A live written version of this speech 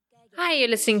Hi, you're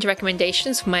listening to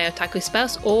Recommendations for My Otaku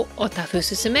Spouse or Otafu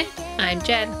Susume. I'm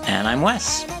Jen. And I'm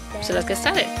Wes. So let's get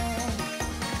started.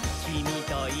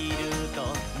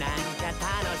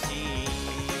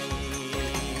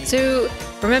 So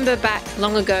remember back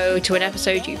long ago to an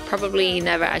episode you probably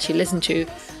never actually listened to.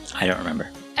 I don't remember.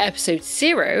 Episode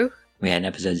 0. We had an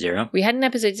episode 0. We had an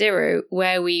episode 0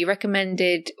 where we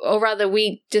recommended, or rather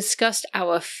we discussed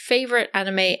our favorite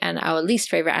anime and our least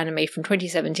favorite anime from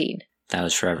 2017. That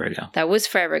was forever ago. That was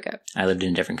forever ago. I lived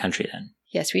in a different country then.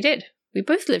 Yes, we did. We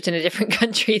both lived in a different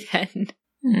country then.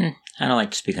 I don't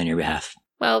like to speak on your behalf.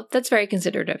 Well, that's very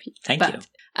considerate of you. Thank you.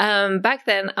 Back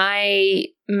then, I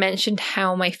mentioned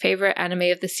how my favorite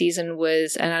anime of the season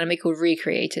was an anime called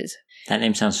Recreators. That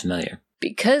name sounds familiar.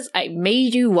 Because I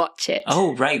made you watch it.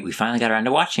 Oh, right. We finally got around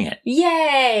to watching it.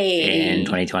 Yay! In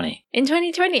 2020. In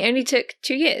 2020. It only took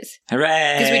 2 years.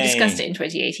 Hooray! Because we discussed it in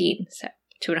 2018. So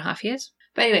 2.5 years.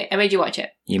 But anyway, I made you watch it.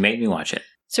 You made me watch it.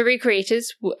 So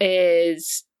Recreators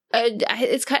is...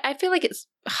 I feel like it's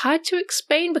hard to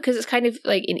explain because it's kind of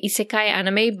like an isekai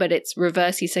anime, but it's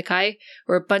reverse isekai,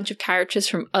 where a bunch of characters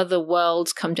from other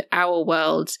worlds come to our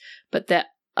worlds, but the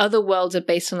other worlds are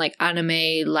based on like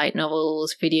anime, light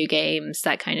novels, video games,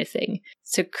 that kind of thing.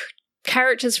 So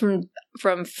characters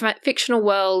from fictional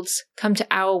worlds come to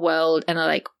our world and are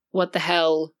like, what the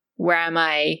hell? Where am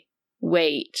I?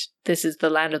 Wait, this is the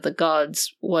land of the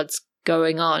gods. What's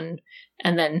going on?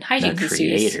 And then hijinks ensues. The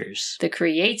creators. The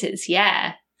creators,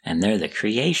 yeah. And they're the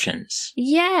creations.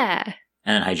 Yeah.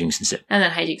 And then hijinks ensue. And then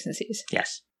hijinks ensues.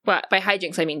 Yes. Well, by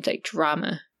hijinks, I mean like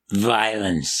drama.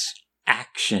 Violence.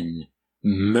 Action.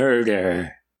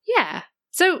 Murder. Yeah.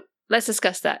 So let's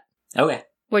discuss that. Okay.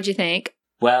 What do you think?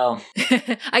 Well,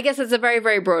 I guess it's a very,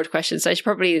 very broad question, so I should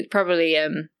probably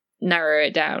narrow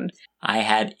it down. I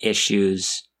had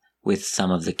issues with some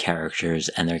of the characters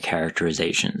and their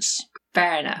characterizations.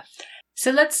 Fair enough. So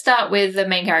let's start with the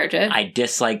main character. I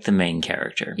dislike the main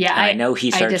character. Yeah, I know he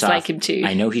starts I dislike him too.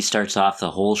 I know he starts off the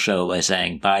whole show by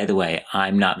saying, by the way,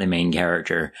 I'm not the main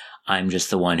character. I'm just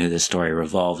the one who the story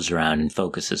revolves around and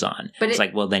focuses on. But it's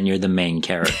like, well, then you're the main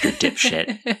character,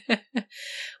 dipshit.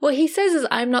 What he says is,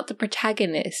 I'm not the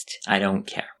protagonist. I don't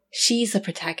care. She's the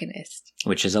protagonist.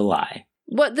 Which is a lie.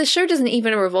 Well, the show doesn't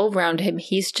even revolve around him.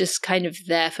 He's just kind of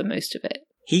there for most of it.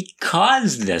 He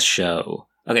caused this show.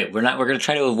 Okay, we're going to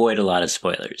try to avoid a lot of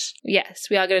spoilers. Yes,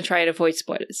 we are going to try and avoid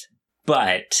spoilers.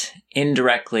 But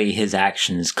indirectly, his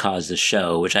actions cause the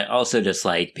show, which I also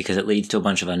dislike because it leads to a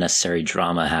bunch of unnecessary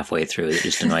drama halfway through that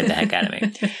just annoyed the heck out of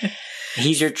me.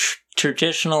 He's your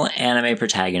traditional anime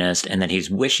protagonist, and that he's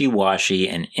wishy-washy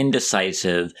and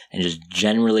indecisive and just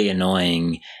generally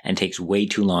annoying and takes way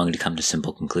too long to come to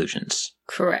simple conclusions.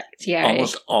 Correct, yeah.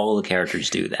 Almost all the characters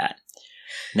do that.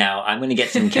 Now, I'm going to get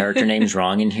some character names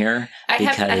wrong in here. I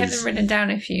have them written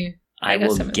down if you... I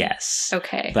will guess.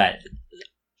 Okay. But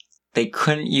they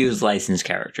couldn't use licensed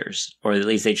characters, or at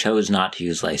least they chose not to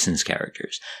use licensed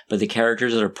characters. But the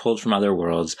characters that are pulled from other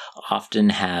worlds often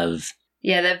have...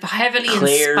 Yeah, they're heavily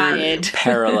clear inspired.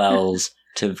 parallels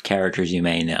to characters you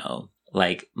may know.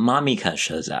 Like, Mamika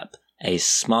shows up. A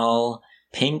small,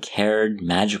 pink-haired,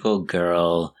 magical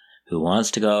girl who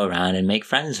wants to go around and make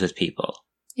friends with people.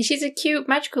 She's a cute,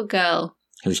 magical girl.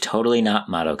 Who's totally not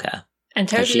Madoka. And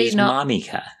totally she's not...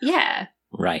 Mamika. Yeah.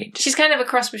 Right. She's kind of a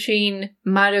cross between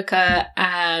Madoka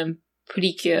and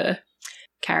Purikyo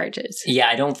characters. Yeah,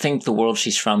 I don't think the world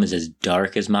she's from is as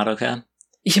dark as Madoka.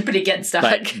 Yeah, but it gets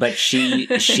dark. But she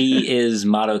is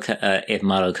Madoka if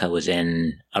Madoka was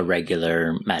in a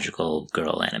regular magical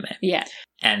girl anime. Yeah.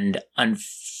 And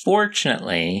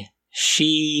unfortunately,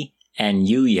 she and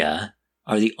Yuya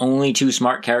are the only two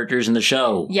smart characters in the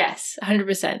show. Yes,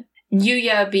 100%.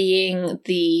 Yuya being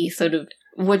the sort of,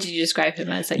 what did you describe him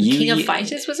as? Like King of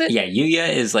Fighters, was it? Yeah,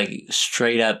 Yuya is like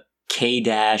straight up K-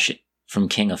 from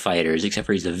King of Fighters, except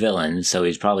for he's the villain, so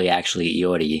he's probably actually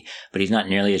Iori, but he's not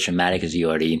nearly as dramatic as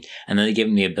Iori. And then they give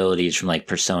him the abilities from like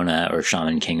Persona or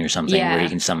Shaman King or something, where he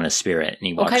can summon a spirit and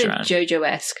he walks kind around. Of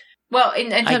JoJo-esque. Well, in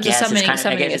terms of summoning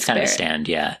I guess it's a kind spirit. of stand,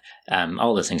 yeah.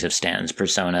 All those things have stands.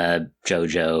 Persona,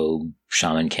 JoJo,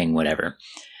 Shaman King, whatever.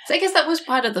 So I guess that was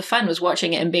part of the fun, was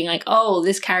watching it and being like, oh,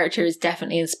 this character is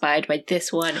definitely inspired by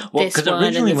this one, well, this one,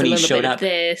 originally and when he a little showed bit up, of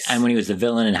this. And when he was the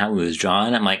villain and how he was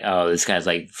drawn, I'm like, oh, this guy's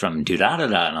like from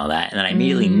Durarara and all that. And then I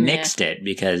immediately nixed it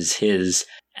because his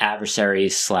adversary /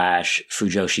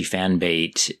 Fujoshi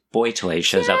fanbait boy toy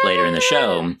shows up later in the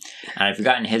show. And I've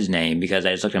forgotten his name because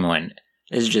I just looked at him and went,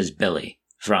 this is just Billy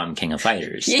from King of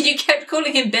Fighters. Yeah, you kept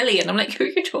calling him Billy, and I'm like, who are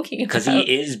you talking about? Because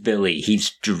he is Billy. He's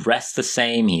dressed the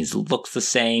same. He looks the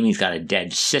same. He's got a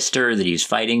dead sister that he's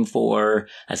fighting for.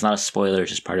 That's not a spoiler. It's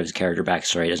just part of his character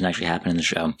backstory. It doesn't actually happen in the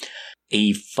show.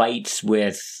 He fights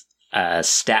with a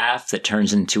staff that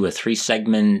turns into a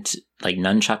 3-segment like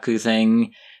nunchaku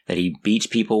thing that he beats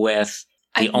people with.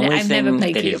 The only thing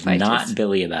that is not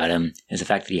Billy about him is the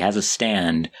fact that he has a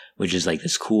stand, which is like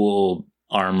this cool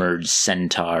armored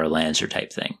centaur lancer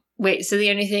type thing. Wait, so the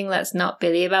only thing that's not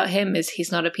Billy about him is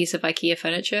he's not a piece of IKEA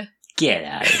furniture? Get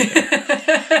out of here.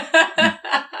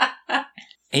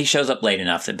 He shows up late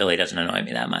enough that Billy doesn't annoy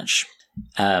me that much.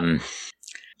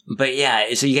 But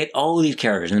yeah, so you get all these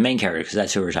characters, and the main character, because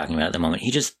that's who we're talking about at the moment,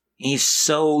 he's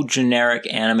so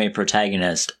generic anime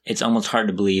protagonist, it's almost hard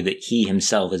to believe that he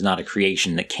himself is not a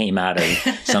creation that came out of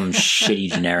some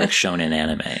shitty generic shonen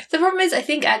anime. The problem is, I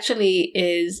think actually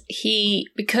is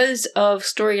because of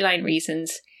storyline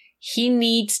reasons, he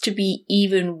needs to be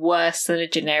even worse than a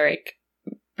generic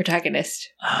protagonist.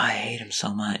 Oh, I hate him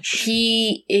so much.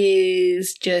 He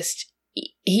is just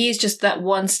that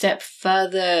one step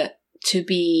further to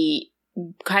be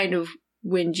kind of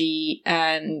whingy,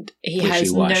 and he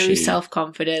has no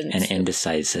self-confidence. And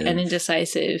indecisive. And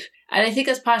I think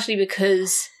that's partially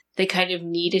because they kind of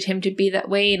needed him to be that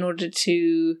way in order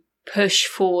to push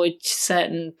forward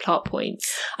certain plot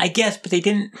points. I guess, but they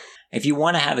didn't... If you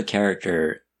want to have a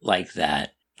character like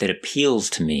that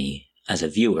appeals to me as a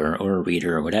viewer or a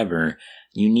reader or whatever,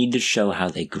 you need to show how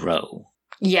they grow.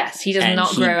 Yes, he does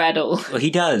not grow at all. Well,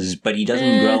 he does, but he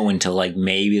doesn't grow until like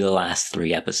maybe the last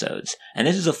 3 episodes. And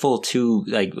this is a full 2,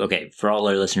 like, okay, for all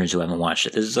our listeners who haven't watched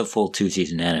it, this is a full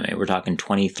 2-season anime. We're talking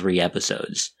 23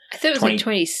 episodes. I thought it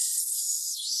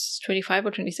was 25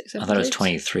 or 26 episodes. I thought it was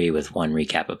 23 with 1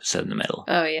 recap episode in the middle.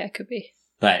 Oh, yeah, it could be.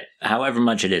 But however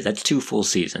much it is, that's 2 full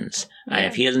seasons. Yeah. And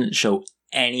if he doesn't show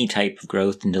any type of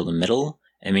growth until the middle,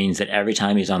 it means that every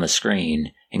time he's on the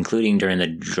screen, including during the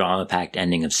drama-packed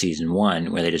ending of season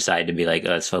 1, where they decide to be like,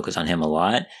 let's focus on him a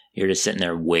lot, you're just sitting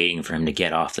there waiting for him to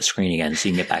get off the screen again so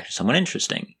you can get back to someone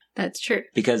interesting. That's true.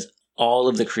 Because all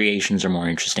of the creations are more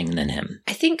interesting than him.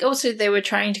 I think also they were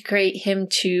trying to create him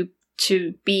to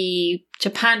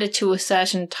pander to a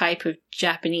certain type of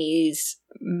Japanese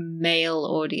male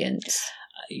audience.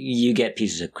 You get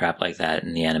pieces of crap like that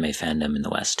in the anime fandom in the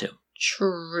West, too.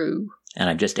 True. And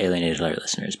I've just alienated our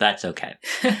listeners, but that's okay.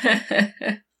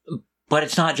 But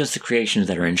it's not just the creations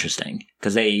that are interesting,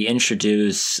 because they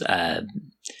introduce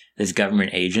this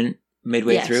government agent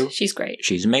midway through. She's great.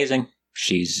 She's amazing.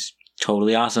 She's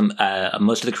totally awesome.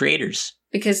 Most of the creators.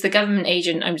 Because the government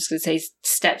agent, I'm just going to say,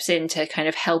 steps in to kind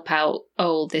of help out,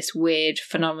 this weird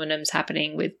phenomenon's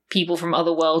happening with people from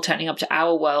other world turning up to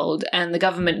our world, and the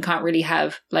government can't really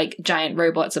have, like, giant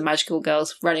robots and magical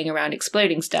girls running around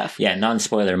exploding stuff. Yeah,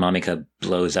 non-spoiler, Mamika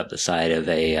blows up the side of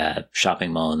a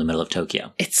shopping mall in the middle of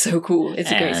Tokyo. It's so cool.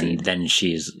 It's a great scene. And then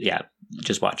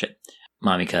just watch it.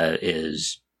 Mamika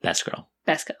is best girl.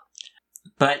 Best girl.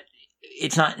 But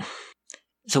it's not...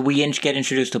 So we get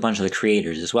introduced to a bunch of the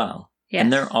creators as well. Yes.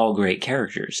 And they're all great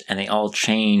characters, and they all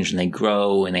change, and they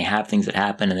grow, and they have things that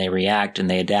happen, and they react, and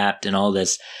they adapt, and all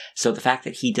this. So the fact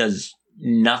that he does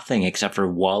nothing except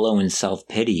for wallow in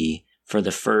self-pity for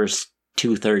the first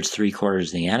 2/3, 3/4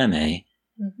 of the anime,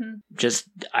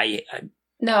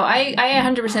 No, I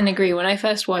 100% agree. When I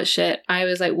first watched it, I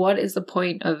was like, what is the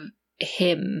point of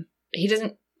him? He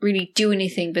doesn't really do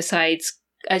anything besides,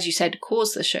 as you said,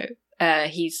 cause the show.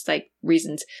 He's like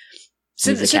reasons...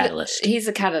 He's a catalyst. He's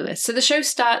a catalyst. So the show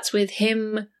starts with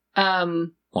him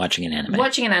watching an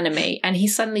anime, and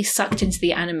he's suddenly sucked into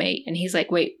the anime, and he's like,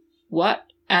 wait, what?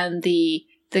 And the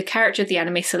character of the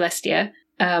anime, Celestia,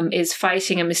 is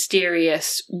fighting a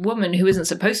mysterious woman who isn't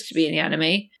supposed to be in the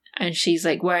anime, and she's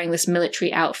like wearing this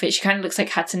military outfit. She kind of looks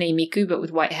like Hatsune Miku, but with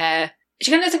white hair.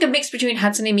 She kind of looks like a mix between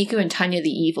Hatsune Miku and Tanya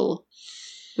the Evil,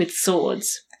 with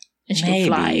swords, and she can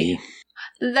fly.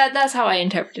 That's how I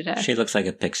interpreted her. She looks like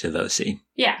a Pixavosi.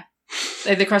 Yeah.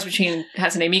 Like the cross between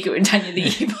Hatsune Miku and Tanya the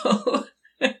Evil.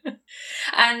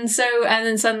 And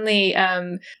then suddenly,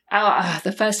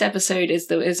 the first episode is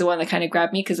the one that kind of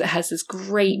grabbed me, because it has this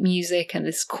great music and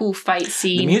this cool fight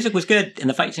scene. The music was good, and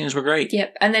the fight scenes were great.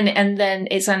 Yep. And then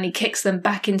it suddenly kicks them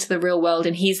back into the real world,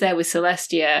 and he's there with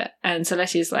Celestia, and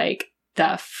Celestia's like,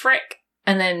 the frick?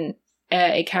 And then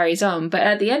it carries on. But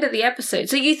at the end of the episode,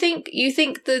 so you think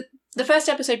that the first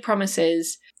episode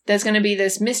promises there's going to be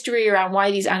this mystery around why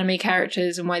these anime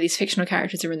characters and why these fictional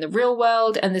characters are in the real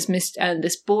world, and this boy the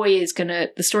story is going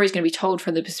to be told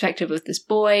from the perspective of this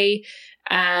boy.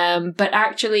 But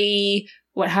actually,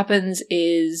 what happens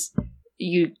is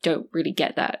you don't really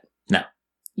get that. No.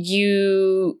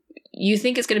 You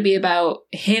think it's going to be about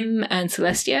him and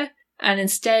Celestia, and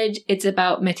instead it's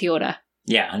about Meteora.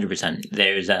 Yeah, 100%.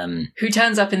 There's who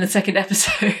turns up in the second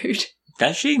episode.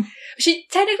 Does she? She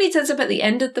technically turns up at the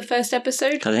end of the first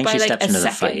episode. Because I think she steps into the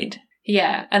fight.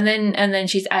 Yeah, and then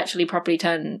she's actually properly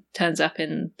turns up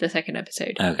in the second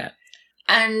episode. Okay.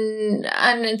 And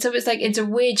so it's like, it's a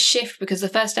weird shift because the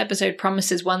first episode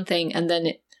promises one thing and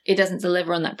then it doesn't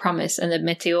deliver on that promise. And then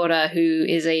Meteora, who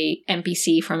is a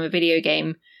NPC from a video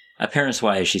game.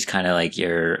 Appearance-wise, she's kind of like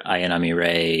your Ayanami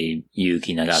Rei,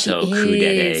 Yuki Nagato,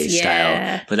 Kudere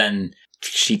style. But then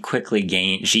she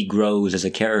grows as a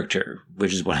character,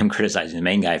 which is what I'm criticizing the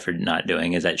main guy for not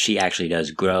doing, is that she actually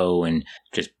does grow and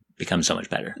just becomes so much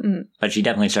better. Mm. But she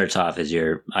definitely starts off as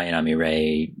your Ayanami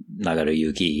Rei, Nagato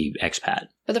Yuki expat.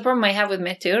 But the problem I have with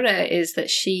Meteora is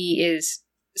that she is...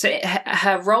 So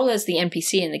her role as the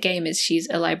NPC in the game is she's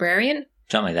a librarian.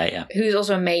 Something like that, yeah. Who's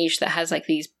also a mage that has like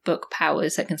these book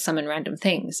powers that can summon random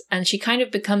things. And she kind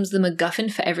of becomes the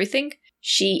MacGuffin for everything.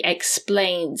 She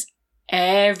explains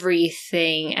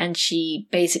everything and she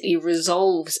basically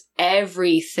resolves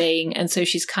everything. And so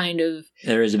she's kind of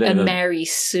there is a bit of Mary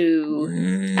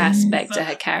Sue aspect to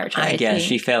her character. I guess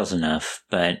she fails enough,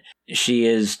 but she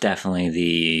is definitely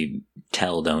the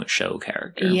tell don't show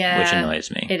character, which annoys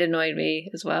me. It annoyed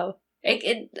me as well.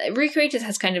 Recreators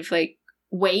has kind of like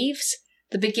waves.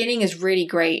 The beginning is really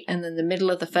great, and then the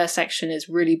middle of the first section is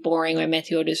really boring where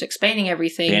Meteora is explaining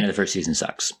everything. The end of the first season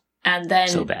sucks. And then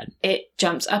so bad. It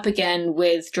jumps up again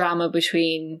with drama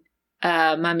between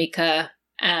Mamika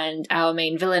and our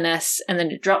main villainess, and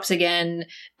then it drops again,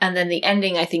 and then the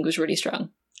ending I think was really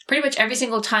strong. Pretty much every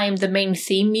single time the main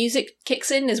theme music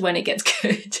kicks in is when it gets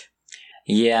good.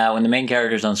 Yeah, when the main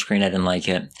character's on screen I didn't like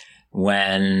it.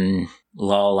 When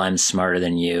lol, I'm smarter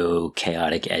than you,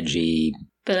 chaotic, edgy...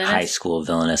 high school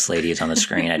villainous lady is on the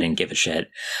screen. I didn't give a shit.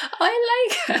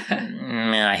 I like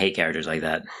her. I hate characters like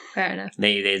that. Fair enough.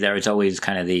 There's always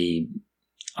kind of the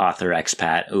author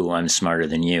expat, ooh, I'm smarter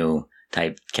than you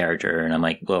type character. And I'm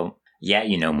like, well, yeah,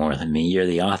 you know more than me. You're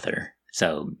the author.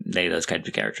 So those kinds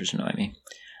of characters annoy me.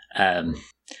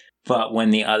 But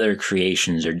when the other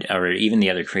creations or even the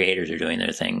other creators are doing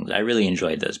their things, I really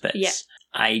enjoyed those bits.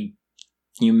 Yeah.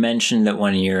 You mentioned that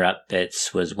one of your up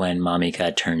bits was when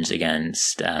Mamika turns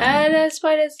against... that's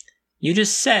why it's... You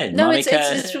just said no, Mamika...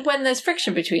 it's when there's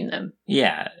friction between them.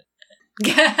 Yeah.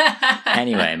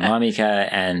 Anyway, Mamika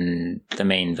and the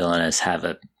main villainess have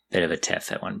a bit of a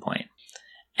tiff at one point.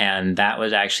 And that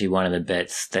was actually one of the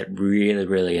bits that really,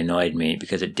 really annoyed me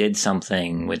because it did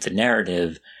something with the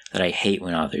narrative that I hate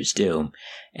when authors do.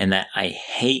 And that I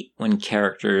hate when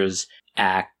characters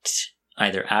act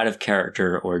either out of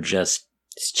character or just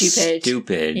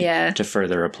stupid to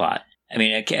further a plot. I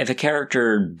mean, if a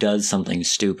character does something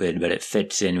stupid, but it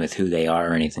fits in with who they are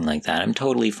or anything like that, I'm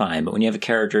totally fine. But when you have a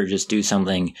character just do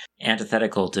something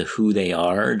antithetical to who they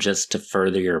are just to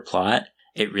further your plot,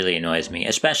 it really annoys me,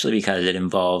 especially because it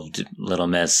involved Little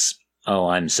Miss, oh,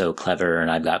 I'm so clever and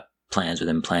I've got plans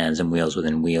within plans and wheels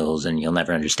within wheels and you'll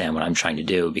never understand what I'm trying to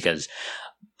do because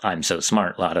I'm so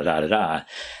smart, la-da-da-da-da.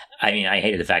 I mean, I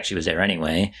hated the fact she was there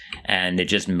anyway, and it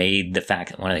just made the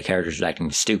fact that one of the characters was acting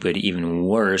stupid even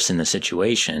worse in the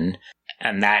situation,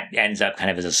 and that ends up kind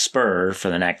of as a spur for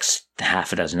the next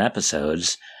half a dozen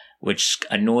episodes, which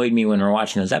annoyed me when we're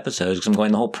watching those episodes, because I'm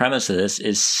going, the whole premise of this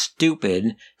is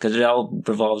stupid, because it all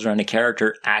revolves around a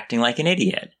character acting like an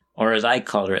idiot, or as I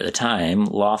called her at the time,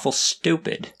 lawful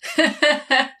stupid.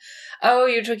 Oh,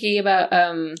 you're talking about...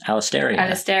 Alisteria.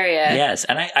 Alisteria. Yes,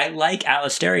 and I like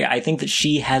Alisteria. I think that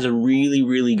she has a really,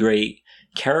 really great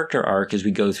character arc as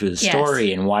we go through the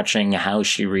story and watching how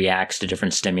she reacts to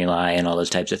different stimuli and all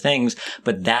those types of things.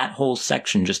 But that whole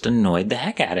section just annoyed the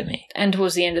heck out of me. And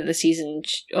towards the end of the season,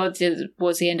 or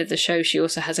towards the end of the show, she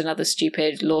also has another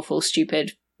lawful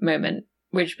stupid moment,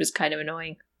 which was kind of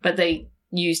annoying. But they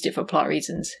used it for plot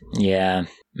reasons. Yeah.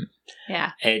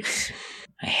 Yeah.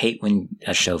 I hate when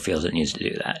a show feels it needs to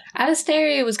do that.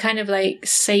 Alisteria was kind of like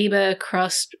Saber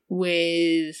crossed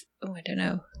with... Oh, I don't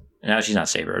know. No, she's not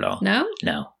Saber at all. No?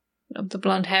 No. The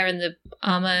blonde hair and the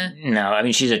armor? No, I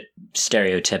mean, she's a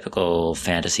stereotypical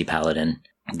fantasy paladin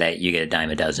that you get a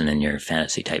dime a dozen in your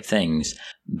fantasy type things,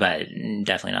 but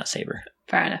definitely not Saber.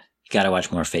 Fair enough. You gotta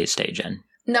watch more Fate Stay, Jen.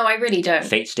 No, I really don't.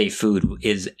 Fate Stay Food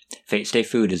is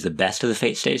the best of the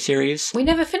Fate Stay series. We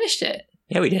never finished it.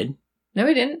 Yeah, we did. No,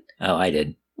 we didn't. Oh, I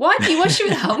did. What? You watched it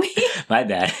without me? My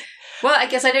bad. Well, I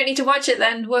guess I don't need to watch it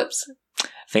then. Whoops.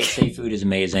 Fate Stay Food is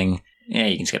amazing. Yeah,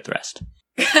 you can skip the rest.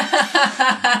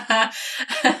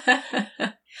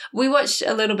 We watched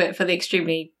a little bit for the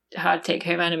extremely hard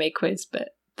take-home anime quiz, but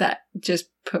that just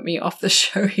put me off the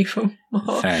show even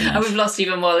more. Fair enough. And we've lost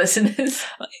even more listeners.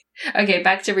 Okay,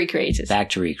 back to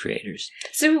Recreators.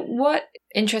 So what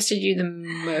interested you the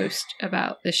most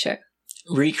about the show?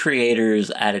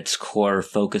 Recreators at its core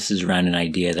focuses around an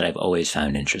idea that I've always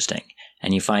found interesting.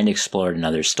 And you find explored in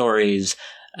other stories,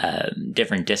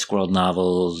 different Discworld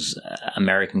novels,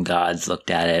 American Gods looked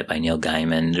at it by Neil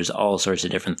Gaiman. There's all sorts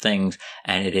of different things.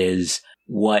 And it is,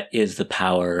 what is the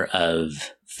power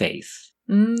of faith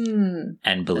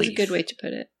and belief? That's a good way to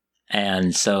put it.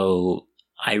 And so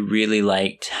I really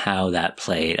liked how that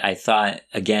played. I thought,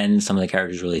 again, some of the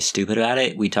characters were really stupid about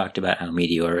it. We talked about how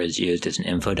Meteora is used as an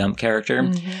info dump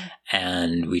character.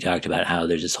 And we talked about how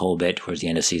there's this whole bit towards the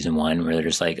end of season 1 where they're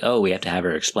just like, oh, we have to have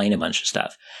her explain a bunch of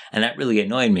stuff. And that really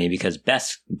annoyed me because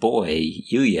best boy,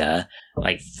 Yuya,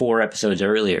 like 4 episodes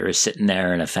earlier, is sitting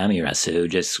there in a famirasu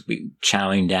just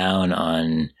chowing down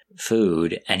on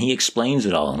food. And he explains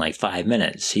it all in like 5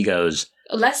 minutes. He goes...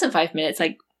 Less than 5 minutes,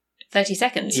 like 30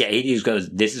 seconds. Yeah, he just goes,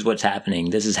 this is what's happening.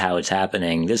 This is how it's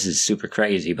happening. This is super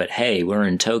crazy. But hey, we're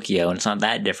in Tokyo and it's not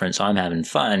that different. So I'm having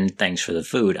fun. Thanks for the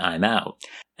food. I'm out.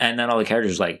 And then all the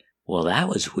characters are like, well, that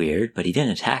was weird, but he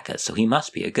didn't attack us. So he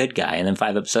must be a good guy. And then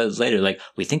 5 episodes later, like,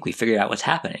 we think we figured out what's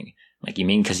happening. Like, you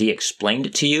mean because he explained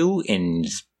it to you in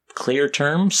clear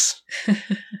terms?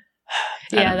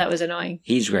 Yeah, that was annoying.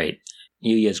 He's great.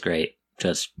 Yuya's great.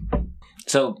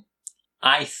 So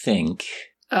I think...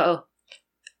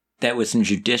 that with some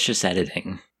judicious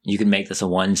editing, you could make this a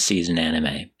 1-season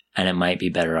anime, and it might be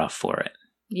better off for it.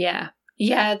 Yeah.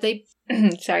 Yeah, they...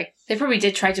 sorry. They probably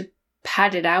did try to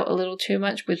pad it out a little too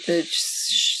much with the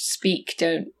speak,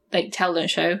 don't... like, tell, don't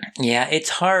show. Yeah, it's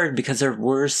hard because there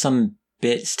were some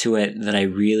bits to it that I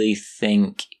really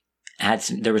think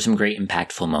there were some great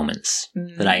impactful moments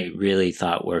that I really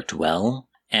thought worked well,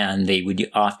 and they would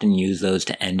often use those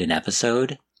to end an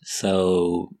episode.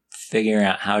 So... figuring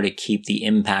out how to keep the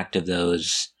impact of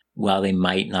those while they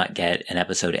might not get an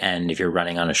episode end if you're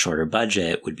running on a shorter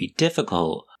budget would be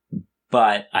difficult.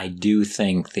 But I do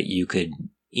think that you could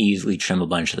easily trim a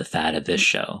bunch of the fat of this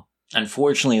show.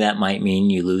 Unfortunately, that might mean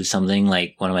you lose something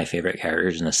like one of my favorite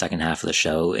characters in the second half of the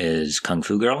show is Kung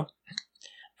Fu Girl.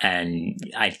 And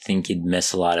I think you'd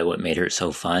miss a lot of what made her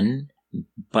so fun.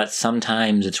 But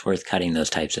sometimes it's worth cutting those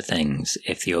types of things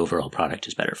if the overall product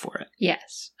is better for it.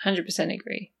 Yes, 100%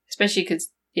 agree. Especially because,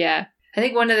 yeah, I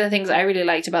think one of the things I really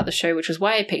liked about the show, which was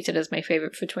why I picked it as my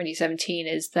favorite for 2017,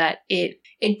 is that it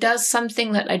does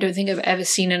something that I don't think I've ever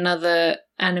seen another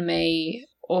anime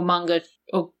or manga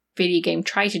or video game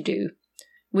try to do,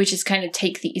 which is kind of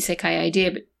take the isekai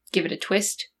idea but give it a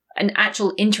twist. An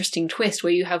actual interesting twist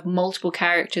where you have multiple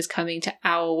characters coming to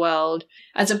our world,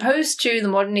 as opposed to the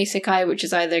modern isekai, which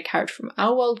is either a character from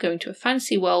our world going to a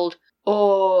fantasy world,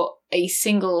 or a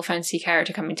single fantasy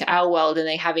character coming to our world and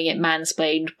they having it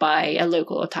mansplained by a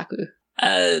local otaku.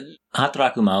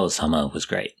 Hataraku Mao-sama was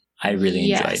great. I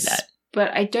really enjoyed that.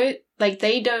 But I don't, like,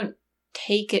 they don't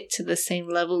take it to the same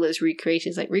level as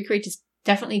Recreators. Like, Recreators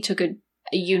definitely took a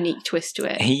unique twist to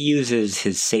it. He uses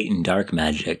his Satan dark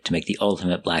magic to make the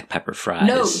ultimate black pepper fries.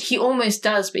 No, he almost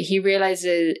does, but he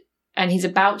realizes, and he's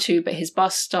about to, but his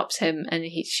boss stops him and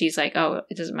she's like, oh,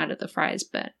 it doesn't matter the fries,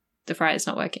 but the fries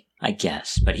not working. I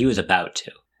guess, but he was about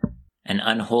to. And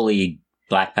unholy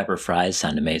black pepper fries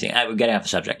sound amazing. We're getting off the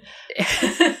subject.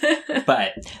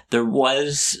 But there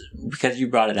was, because you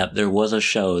brought it up, there was a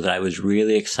show that I was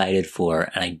really excited for,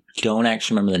 and I don't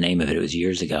actually remember the name of it. It was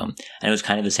years ago. And it was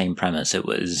kind of the same premise. It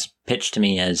was pitched to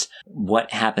me as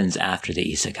what happens after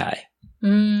the isekai.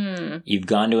 You've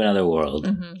gone to another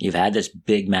world. You've had this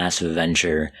big, massive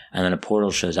adventure, and then a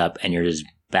portal shows up, and you're just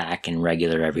back in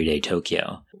regular, everyday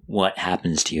Tokyo. What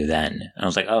happens to you then? And I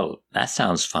was like, oh, that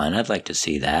sounds fun. I'd like to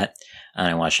see that. And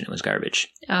I watched it, and it was garbage.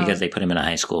 Because they put him in a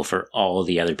high school for all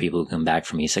the other people who come back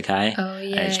from isekai. Oh,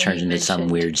 yeah. And it's turned into some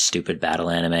weird, stupid battle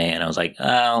anime. And I was like,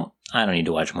 oh, I don't need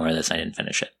to watch more of this. I didn't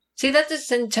finish it. See, that just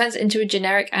then turns into a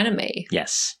generic anime.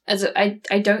 Yes.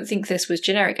 I don't think this was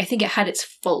generic. I think it had its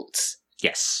faults.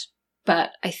 Yes.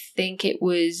 But I think it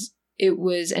was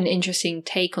an interesting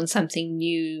take on something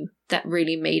new that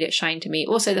really made it shine to me.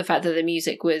 Also, the fact that the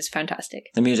music was fantastic.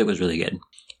 The music was really good.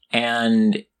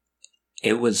 And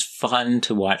it was fun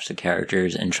to watch the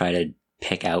characters and try to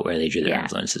pick out where they drew their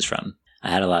influences from.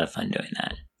 I had a lot of fun doing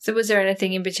that. So was there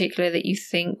anything in particular that you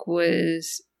think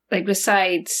was, like,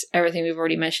 besides everything we've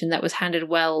already mentioned, that was handled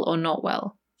well or not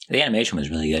well? The animation was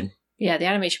really good. Yeah, the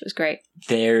animation was great.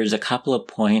 There's a couple of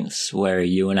points where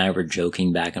you and I were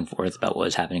joking back and forth about what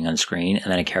was happening on screen,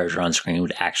 and then a character on screen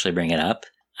would actually bring it up.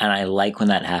 And I like when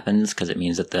that happens because it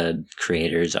means that the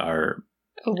creators are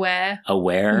aware.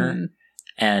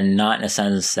 And not in a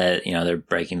sense that, you know, they're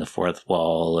breaking the fourth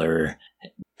wall or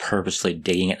purposely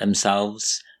digging at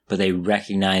themselves, but they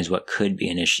recognize what could be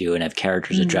an issue and have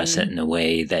characters address it in a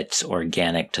way that's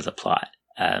organic to the plot.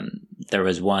 There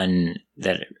was one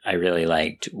that I really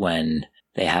liked when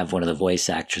they have one of the voice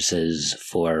actresses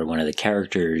for one of the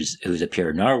characters who's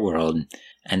appeared in our world,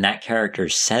 and that character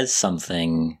says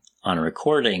something on a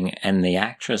recording, and the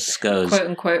actress goes... Quote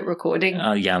unquote recording.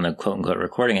 Yeah, on the quote unquote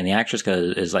recording, and the actress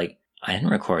is like, I didn't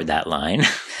record that line.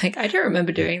 Like, I don't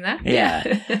remember doing that.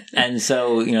 Yeah. And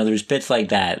so, there's bits like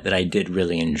that I did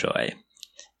really enjoy.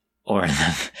 Or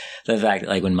the fact that,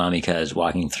 like, when Mamika is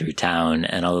walking through town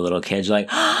and all the little kids are like,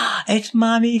 oh, it's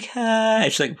Mamika.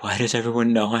 It's like, why does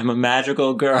everyone know I'm a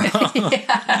magical girl?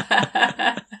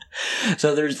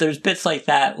 So there's bits like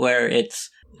that where it's,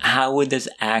 how would this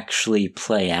actually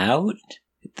play out?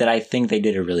 That I think they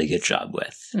did a really good job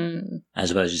with. As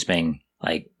opposed to just being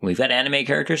like, we've got anime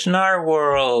characters in our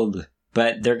world,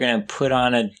 but they're going to put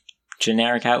on a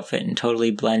generic outfit and totally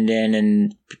blend in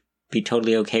and be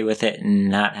totally okay with it and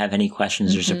not have any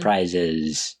questions or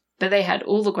surprises. But they had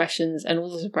all the questions and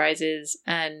all the surprises.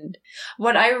 And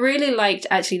what I really liked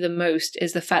actually the most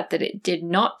is the fact that it did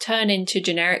not turn into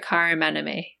generic harem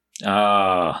anime.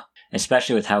 Oh,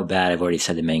 especially with how bad I've already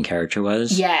said the main character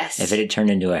was. Yes. If it had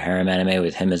turned into a harem anime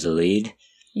with him as the lead...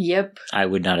 Yep. I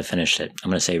would not have finished it. I'm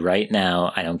going to say right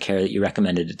now, I don't care that you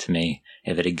recommended it to me.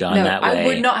 If it had gone that way, I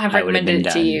would not have recommended it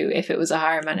to done. you if it was a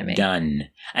harem anime. Done.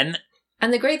 And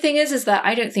the great thing is that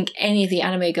I don't think any of the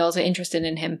anime girls are interested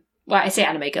in him. Well, I say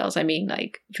anime girls, I mean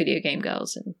like video game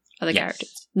girls and other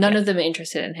characters. None of them are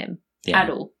interested in him at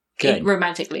all. Good.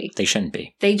 Romantically. They shouldn't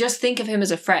be. They just think of him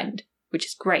as a friend, which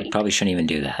is great. They probably shouldn't even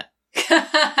do that.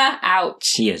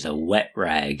 Ouch. He is a wet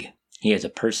rag. He has a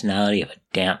personality of a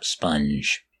damp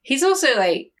sponge. He's also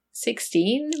like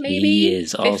 16, maybe? He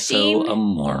is 15? also a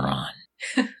moron.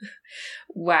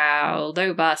 Wow,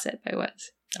 low bar set by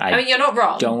words. I mean, you're not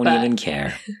wrong. Don't even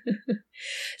care.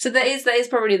 So that is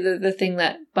probably the thing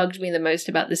that bugged me the most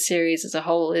about the series as a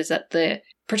whole, is that the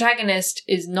protagonist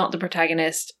is not the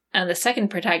protagonist, and the second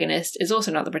protagonist is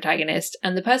also not the protagonist,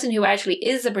 and the person who actually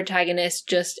is the protagonist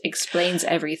just explains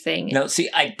everything. No, see,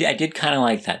 I did kind of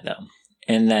like that, though,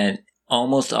 in that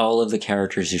almost all of the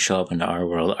characters who show up into our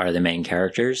world are the main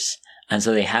characters, and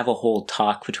so they have a whole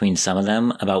talk between some of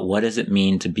them about what does it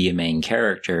mean to be a main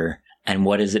character, and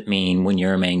what does it mean when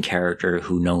you're a main character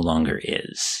who no longer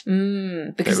is.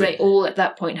 Because they all at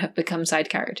that point have become side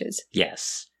characters.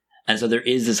 Yes. And so there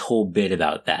is this whole bit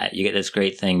about that. You get this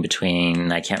great thing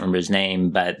between, I can't remember his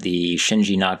name, but the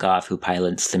Shinji knockoff who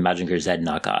pilots the Mazinger Z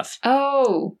knockoff.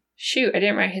 Oh, shoot, I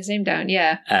didn't write his name down,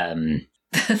 yeah.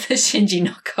 The Shinji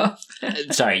knockoff.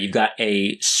 Sorry, you got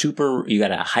a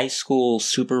high school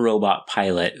super robot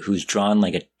pilot who's drawn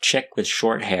like a chick with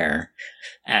short hair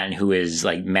and who is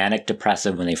like manic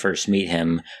depressive when they first meet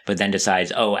him, but then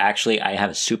decides, oh, actually I have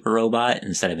a super robot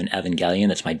instead of an Evangelion.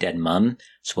 That's my dead mom.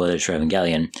 Spoilers for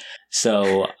Evangelion.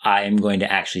 So I'm going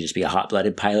to actually just be a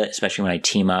hot-blooded pilot, especially when I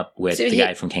team up with the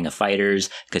guy from King of Fighters,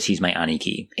 because he's my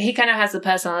Aniki. He kind of has the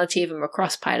personality of a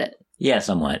Macross pilot. Yeah,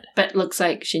 somewhat. But looks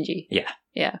like Shinji. Yeah.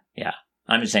 Yeah. Yeah.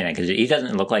 I'm just saying that because he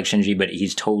doesn't look like Shinji, but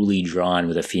he's totally drawn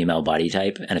with a female body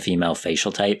type and a female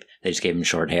facial type. They just gave him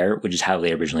short hair, which is how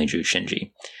they originally drew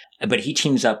Shinji. But he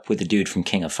teams up with the dude from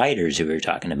King of Fighters who we were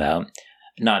talking about.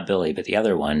 Not Billy, but the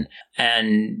other one.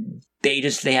 And they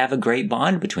have a great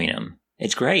bond between them.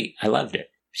 It's great. I loved it.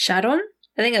 Shadon?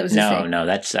 I think that was his name. No,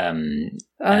 that's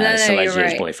Celestia's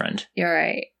right. Boyfriend. You're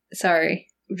right. Sorry.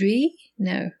 Rui?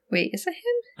 No. Wait, is that him?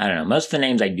 I don't know. Most of the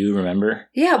names I do remember.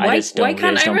 Yeah, why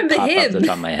can't I remember pop him? Up the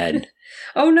top of my head.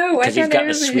 Oh no, why can't I remember him?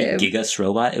 Because he's got the sweet Gigas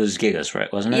robot. It was Gigas,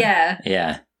 right? Wasn't it? Yeah.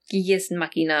 Yeah. Gigas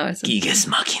Machina or something. Gigas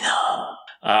Machina.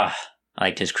 I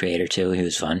liked his creator too. He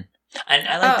was fun. And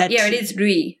I like that. Yeah, it is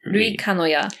Rui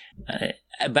Kanoya.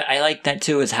 But I like that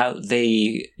too, is how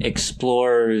they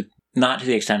explore, not to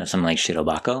the extent of something like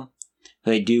Shirobako,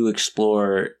 but they do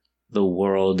explore the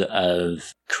world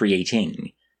of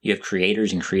creating. You have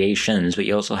creators and creations, but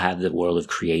you also have the world of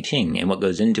creating and what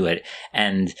goes into it.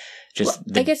 And just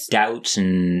doubts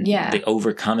and the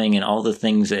overcoming and all the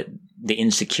things that, the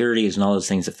insecurities and all those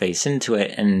things that face into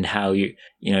it, and how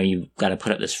you've got to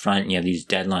put up this front and you have these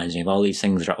deadlines and you have all these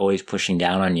things that are always pushing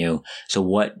down on you. So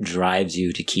what drives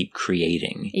you to keep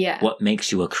creating? Yeah. What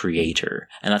makes you a creator?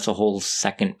 And that's a whole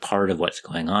second part of what's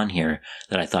going on here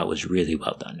that I thought was really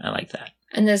well done. I like that.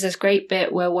 And there's this great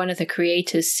bit where one of the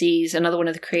creators sees another one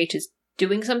of the creators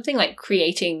doing something, like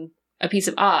creating a piece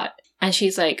of art. And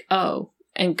she's like, oh,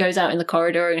 and goes out in the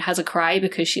corridor and has a cry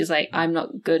because she's like, I'm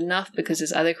not good enough because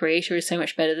this other creator is so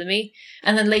much better than me.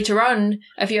 And then later on,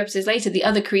 a few episodes later, the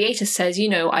other creator says,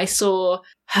 I saw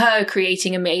her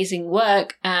creating amazing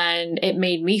work and it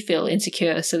made me feel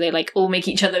insecure. So they like all make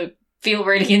each other feel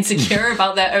really insecure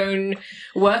about their own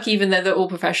work, even though they're all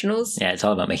professionals. Yeah, it's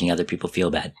all about making other people feel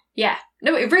bad. Yeah.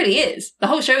 No, it really is. The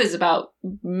whole show is about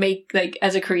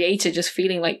as a creator, just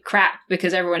feeling like crap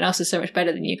because everyone else is so much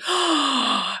better than you.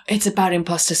 It's about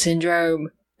imposter syndrome.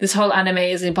 This whole anime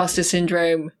is imposter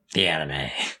syndrome. The anime.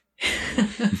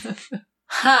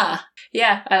 Ha!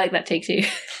 Yeah, I like that take too.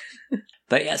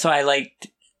 But yeah, so I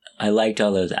liked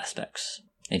all those aspects.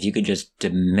 If you could just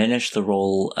diminish the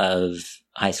role of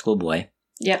high school boy.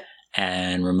 Yep.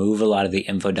 And remove a lot of the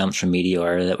info dumps from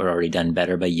Meteor that were already done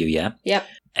better by Yuya. Yep.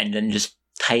 And then just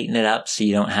tighten it up so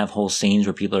you don't have whole scenes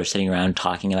where people are sitting around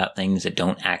talking about things that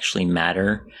don't actually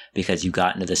matter because you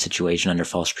got into the situation under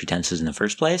false pretenses in the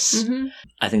first place. Mm-hmm.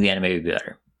 I think the anime would be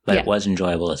better. But it was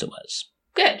enjoyable as it was.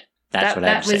 Good. That's what I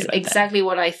have to say about that. Was exactly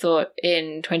what I thought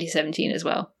in 2017 as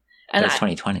well. And that's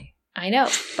 2020. I know.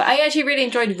 But I actually really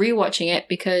enjoyed rewatching it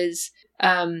because,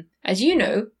 as you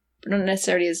know, but not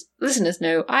necessarily as listeners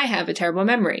know, I have a terrible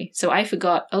memory. So I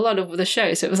forgot a lot of the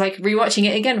show. So it was like rewatching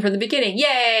it again from the beginning.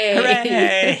 Yay!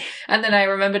 Hooray! And then I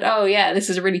remembered, oh yeah, this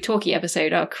is a really talky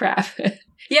episode. Oh crap.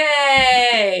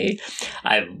 Yay!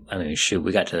 I mean, shoot,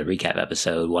 we got to the recap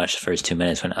episode, watched the first 2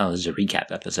 minutes, went, oh, this is a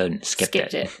recap episode, and skipped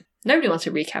it. Nobody wants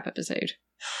a recap episode.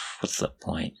 What's the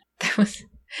point?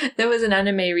 There was an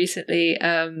anime recently,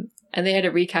 and they had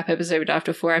a recap episode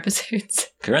after 4 episodes.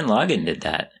 Gurren Lagann did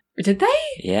that. Did they?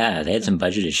 Yeah, they had some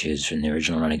budget issues from the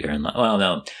original run of Gurren Lagann. Well,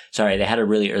 no, sorry, they had a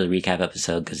really early recap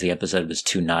episode because the episode was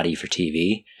too naughty for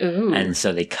TV. Ooh. And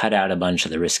so they cut out a bunch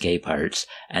of the risque parts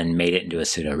and made it into a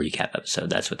pseudo recap episode.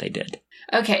 That's what they did.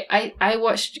 Okay, I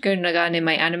watched Gurren Lagann in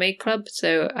my anime club,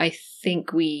 so I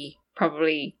think they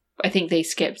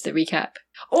skipped the recap.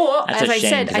 Or, that's as I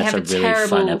said, I have a really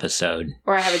terrible fun episode.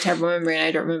 Or I have a terrible memory and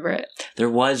I don't remember it. There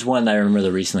was one that I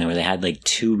remember recently where they had like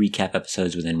 2 recap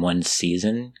episodes within one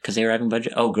season because they were having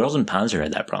budget. Oh, Girls in Panzer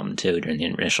had that problem too during the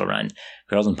initial run.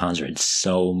 Girls in Panzer had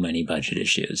so many budget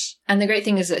issues. And the great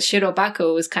thing is that Shiro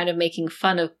Bako was kind of making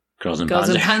fun of Girls in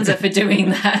Panzer for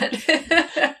doing that.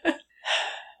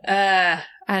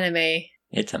 Anime.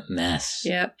 It's a mess.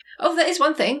 Yep. Oh, that is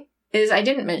one thing is I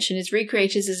didn't mention is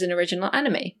Recreators is an original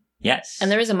anime. Yes. And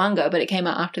there is a manga, but it came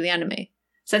out after the anime.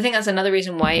 So I think that's another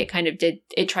reason why it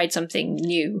tried something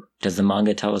new. Does the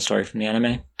manga tell a story from the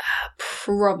anime?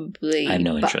 Probably. I have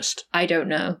no interest. I don't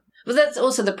know. But that's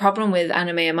also the problem with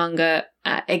anime and manga,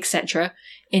 etc.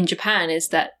 in Japan is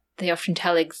that they often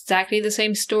tell exactly the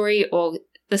same story or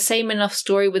the same enough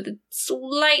story with a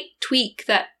slight tweak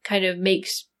that kind of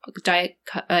makes diehard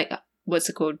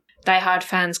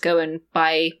fans go and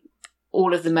buy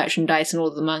all of the merchandise and all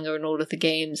of the manga and all of the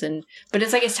games, but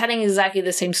it's like it's telling exactly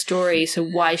the same story, so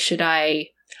why should I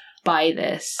buy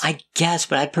this? I guess,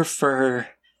 but I'd prefer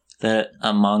that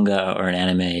a manga or an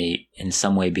anime in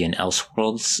some way be an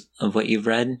Elseworlds of what you've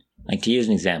read. Like, to use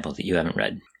an example that you haven't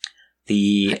read.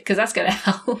 Because that's going to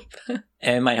help.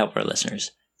 It might help our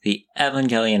listeners. The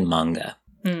Evangelion manga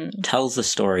tells the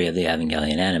story of the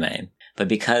Evangelion anime, but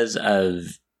because of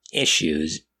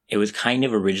issues, it was kind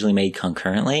of originally made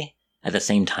concurrently at the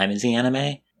same time as the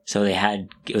anime. So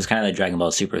it was kind of the Dragon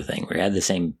Ball Super thing where you had the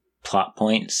same plot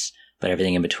points, but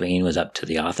everything in between was up to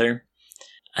the author.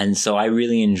 And so I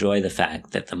really enjoy the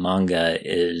fact that the manga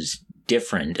is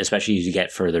different, especially as you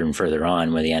get further and further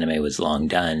on where the anime was long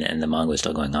done and the manga was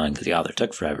still going on because the author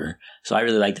took forever. So I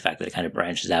really like the fact that it kind of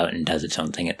branches out and does its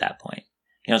own thing at that point.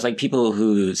 You know, it's like people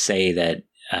who say that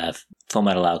Full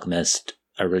Metal Alchemist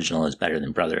original is better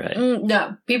than Brotherhood.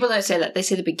 No, people don't say that. They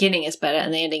say the beginning is better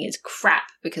and the ending is crap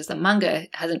because the manga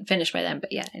hasn't finished by then.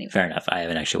 But yeah, anyway. Fair enough. I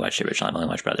haven't actually watched the original. I've only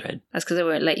watched Brotherhood. That's because I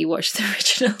won't let you watch the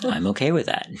original. I'm okay with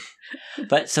that.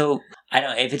 But so, I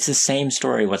don't know, if it's the same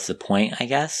story, what's the point, I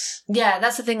guess? Yeah,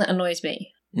 that's the thing that annoys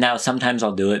me. Now, sometimes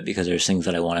I'll do it because there's things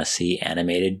that I want to see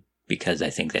animated because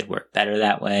I think they'd work better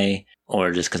that way,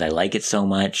 or just because I like it so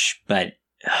much, but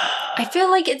I feel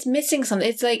like it's missing something.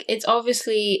 It's like it's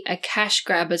obviously a cash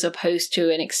grab as opposed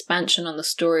to an expansion on the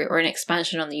story or an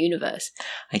expansion on the universe.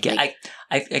 I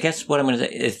guess what I'm going to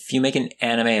say, if you make an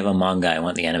anime of a manga, I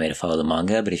want the anime to follow the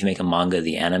manga, but if you make a manga of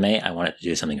the anime, I want it to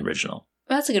do something original.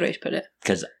 Well, that's a good way to put it.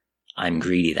 Because I'm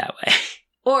greedy that way.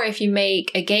 Or if you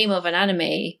make a game of an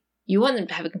anime, you want them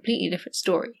to have a completely different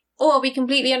story. Or be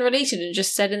completely unrelated and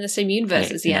just set in the same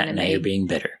universe as the anime. Now you're being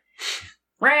bitter.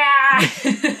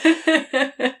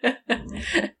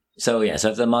 So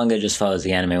if the manga just follows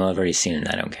the anime, well, I've already seen it,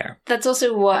 I don't care. That's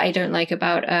also what I don't like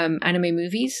about anime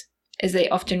movies, is they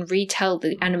often retell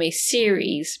the anime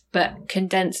series, but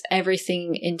condense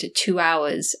everything into 2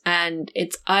 hours, and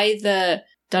it's either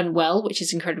done well, which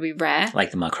is incredibly rare. Like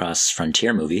the Macross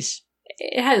Frontier movies.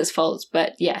 It has its faults,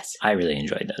 but yes. I really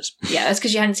enjoyed those. Yeah, that's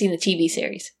because you hadn't seen the TV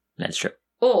series. That's true.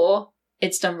 Or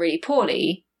it's done really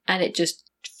poorly and it just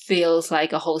feels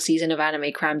like a whole season of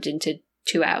anime crammed into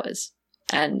 2 hours.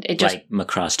 And it just... Like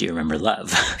Macross Do You Remember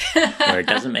Love? Where it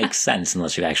doesn't make sense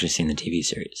unless you've actually seen the TV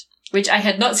series. Which I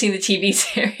had not seen the TV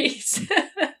series.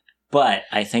 But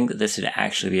I think that this would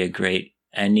actually be a great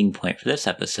ending point for this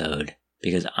episode,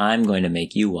 because I'm going to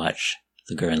make you watch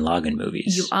the Gurren Lagann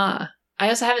movies. You are. I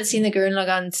also haven't seen the Gurren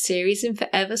Lagann series in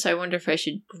forever, so I wonder if I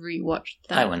should rewatch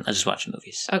that. I wouldn't. Let's just watch the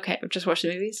movies. Okay, just watch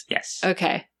the movies? Yes.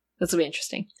 Okay, this will be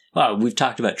interesting. Well, we've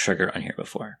talked about Trigger on here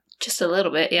before. Just a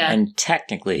little bit, yeah. And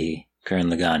technically,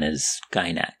 Gurren Lagann is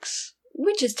Gainax.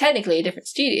 Which is technically a different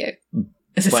studio.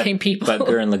 It's the same people. But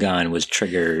Gurren Lagann was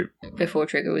Trigger... Before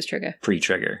Trigger was Trigger.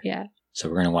 Pre-Trigger. Yeah. So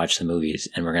we're going to watch the movies,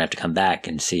 and we're going to have to come back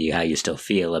and see how you still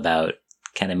feel about,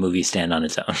 can a movie stand on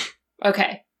its own?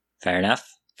 Okay. Fair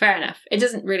enough? Fair enough. It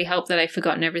doesn't really help that I've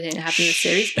forgotten everything that happened in the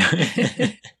series.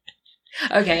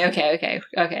 Okay.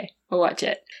 We'll watch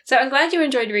it. So I'm glad you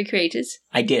enjoyed Recreators.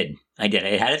 I did.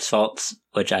 It had its faults,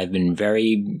 which I've been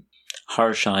very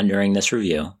harsh on during this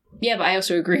review. Yeah, but I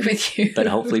also agree with you. But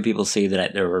hopefully people see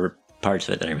that there were parts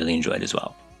of it that I really enjoyed as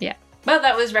well. Yeah. Well,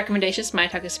 that was Recommendations, My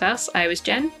Otaku Spouse. I was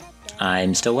Jen.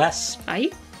 I'm still Wes. Are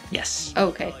you? Yes.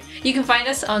 Okay. You can find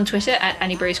us on Twitter at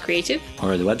AnnieBrosCreative.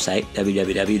 Or the website,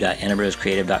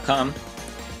 www.anniebroscreative.com.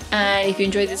 And if you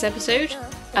enjoyed this episode,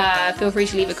 feel free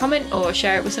to leave a comment or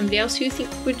share it with somebody else who you think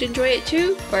would enjoy it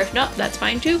too. Or if not, that's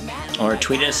fine too. Or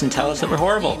tweet us and tell us that we're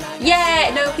horrible.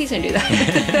 Yeah! No, please don't do that.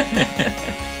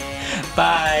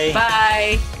 Bye.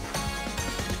 Bye.